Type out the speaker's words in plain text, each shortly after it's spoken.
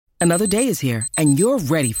Another day is here, and you're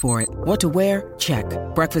ready for it. What to wear? Check.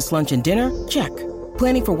 Breakfast, lunch, and dinner? Check.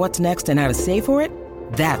 Planning for what's next and how to save for it?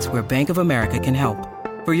 That's where Bank of America can help.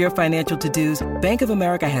 For your financial to-dos, Bank of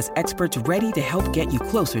America has experts ready to help get you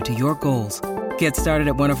closer to your goals. Get started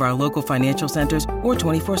at one of our local financial centers or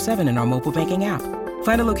 24/7 in our mobile banking app.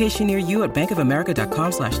 Find a location near you at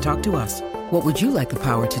bankofamerica.com/talktous. What would you like the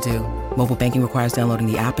power to do? Mobile banking requires downloading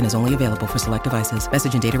the app and is only available for select devices.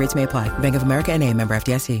 Message and data rates may apply. Bank of America N.A., member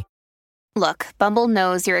FDIC. Look, Bumble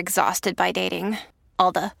knows you're exhausted by dating.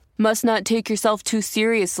 All the must not take yourself too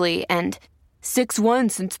seriously and 6'1"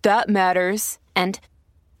 since that matters. And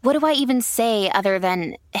what do I even say other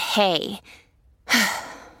than hey?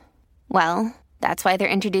 Well, that's why they're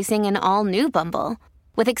introducing an all-new Bumble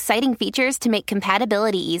with exciting features to make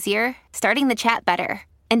compatibility easier, starting the chat better,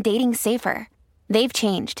 and dating safer. They've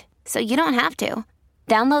changed, so you don't have to.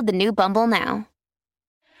 Download the new Bumble now.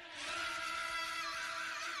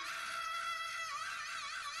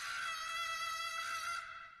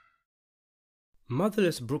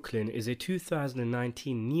 Motherless Brooklyn is a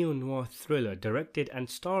 2019 neo-noir thriller directed and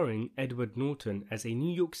starring Edward Norton as a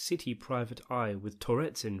New York City private eye with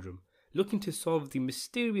Tourette syndrome, looking to solve the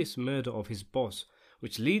mysterious murder of his boss,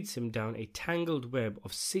 which leads him down a tangled web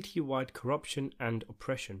of city-wide corruption and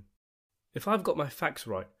oppression. If I've got my facts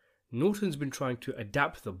right, Norton's been trying to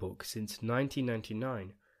adapt the book since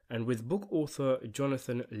 1999, and with book author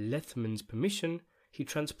Jonathan Lethman's permission, he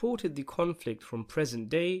transported the conflict from present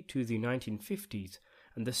day to the 1950s,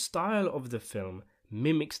 and the style of the film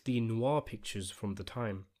mimics the noir pictures from the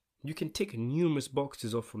time. You can tick numerous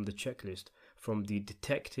boxes off from the checklist, from the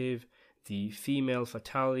detective, the female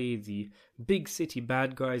fatale, the big city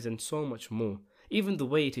bad guys, and so much more. Even the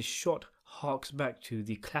way it is shot harks back to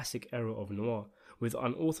the classic era of noir, with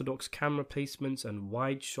unorthodox camera placements and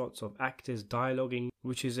wide shots of actors dialoguing,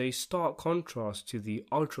 which is a stark contrast to the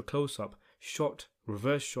ultra close-up, shot,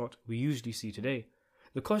 reverse shot we usually see today.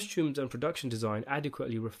 The costumes and production design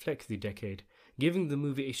adequately reflect the decade, giving the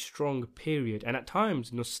movie a strong period and at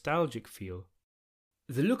times nostalgic feel.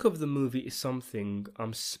 The look of the movie is something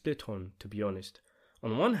I'm split on, to be honest.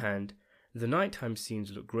 On one hand, the nighttime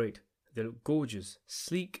scenes look great. They look gorgeous,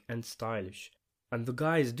 sleek and stylish, and the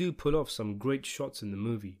guys do pull off some great shots in the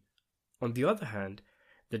movie. On the other hand,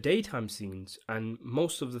 the daytime scenes, and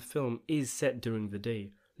most of the film is set during the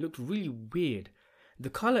day, looked really weird. The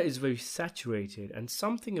colour is very saturated and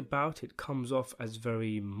something about it comes off as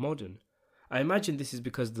very modern. I imagine this is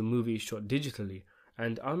because the movie is shot digitally,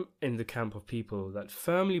 and I'm in the camp of people that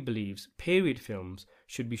firmly believes period films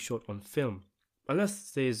should be shot on film.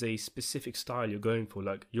 Unless there's a specific style you're going for,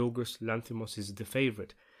 like Yorgos Lanthimos is The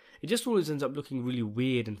Favourite. It just always ends up looking really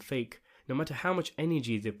weird and fake, no matter how much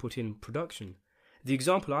energy they put in production. The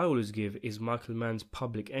example I always give is Michael Mann's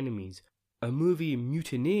Public Enemies, a movie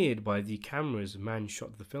mutineered by the cameras Mann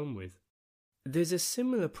shot the film with. There's a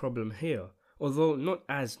similar problem here, although not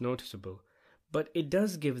as noticeable, but it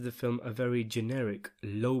does give the film a very generic,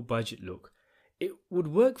 low-budget look. It would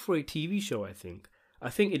work for a TV show, I think. I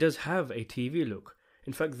think it does have a TV look.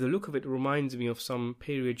 In fact, the look of it reminds me of some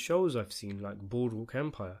period shows I've seen, like Boardwalk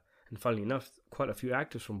Empire, and funnily enough, quite a few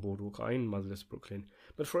actors from Boardwalk are in Motherless Brooklyn.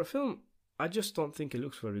 But for a film, I just don't think it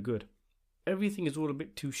looks very good. Everything is all a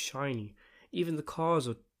bit too shiny. Even the cars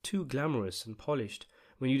are too glamorous and polished,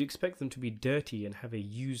 when you'd expect them to be dirty and have a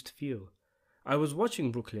used feel. I was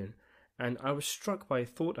watching Brooklyn, and I was struck by a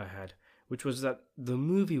thought I had, which was that the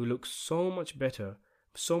movie would look so much better,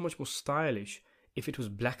 so much more stylish, if it was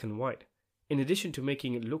black and white. In addition to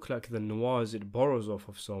making it look like the noirs it borrows off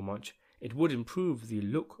of so much, it would improve the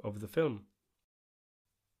look of the film.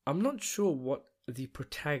 I'm not sure what the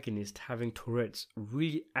protagonist having Tourette's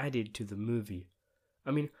really added to the movie.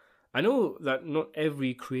 I mean, I know that not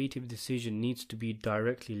every creative decision needs to be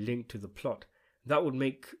directly linked to the plot. That would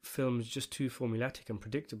make films just too formulaic and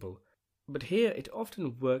predictable. But here it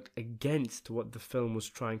often worked against what the film was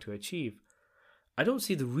trying to achieve. I don't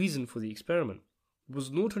see the reason for the experiment. Was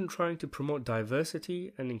Norton trying to promote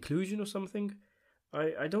diversity and inclusion or something?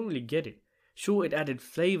 I don't really get it. Sure, it added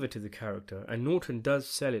flavour to the character, and Norton does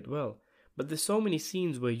sell it well, but there's so many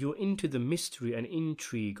scenes where you're into the mystery and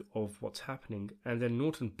intrigue of what's happening, and then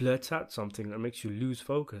Norton blurts out something that makes you lose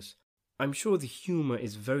focus. I'm sure the humour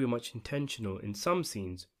is very much intentional in some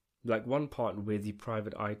scenes, like one part where the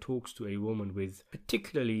private eye talks to a woman with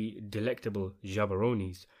particularly delectable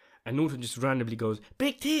jabronis, and Norton just randomly goes,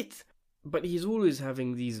 "Big tits!" But he's always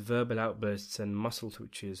having these verbal outbursts and muscle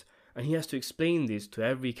twitches, and he has to explain this to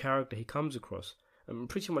every character he comes across, and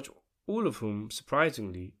pretty much all of whom,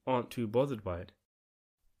 surprisingly, aren't too bothered by it.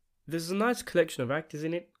 There's a nice collection of actors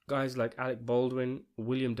in it, guys like Alec Baldwin,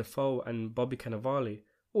 William Dafoe and Bobby Cannavale,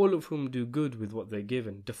 all of whom do good with what they're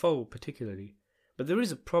given, Defoe particularly. But there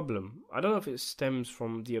is a problem. I don't know if it stems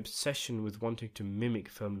from the obsession with wanting to mimic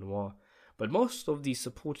film noir, but most of the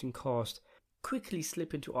supporting cast quickly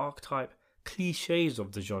slip into archetype cliches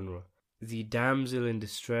of the genre. The damsel in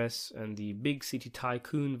distress and the big city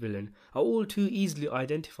tycoon villain are all too easily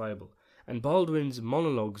identifiable, and Baldwin's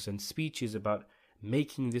monologues and speeches about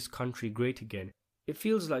making this country great again, it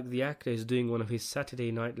feels like the actor is doing one of his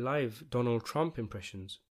Saturday Night Live Donald Trump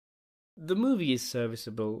impressions. The movie is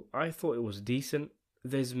serviceable. I thought it was decent.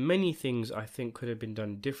 There's many things I think could have been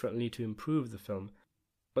done differently to improve the film,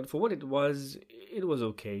 but for what it was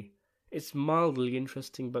okay. It's mildly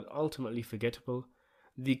interesting but ultimately forgettable.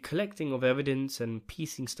 The collecting of evidence and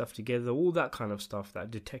piecing stuff together, all that kind of stuff,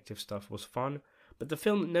 that detective stuff, was fun, but the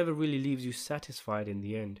film never really leaves you satisfied in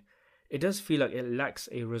the end. It does feel like it lacks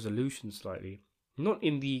a resolution slightly. Not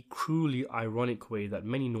in the cruelly ironic way that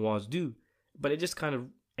many noirs do, but it just kind of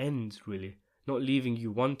ends, really. Not leaving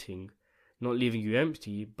you wanting, not leaving you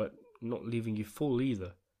empty, but not leaving you full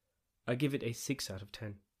either. I give it a 6 out of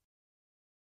 10.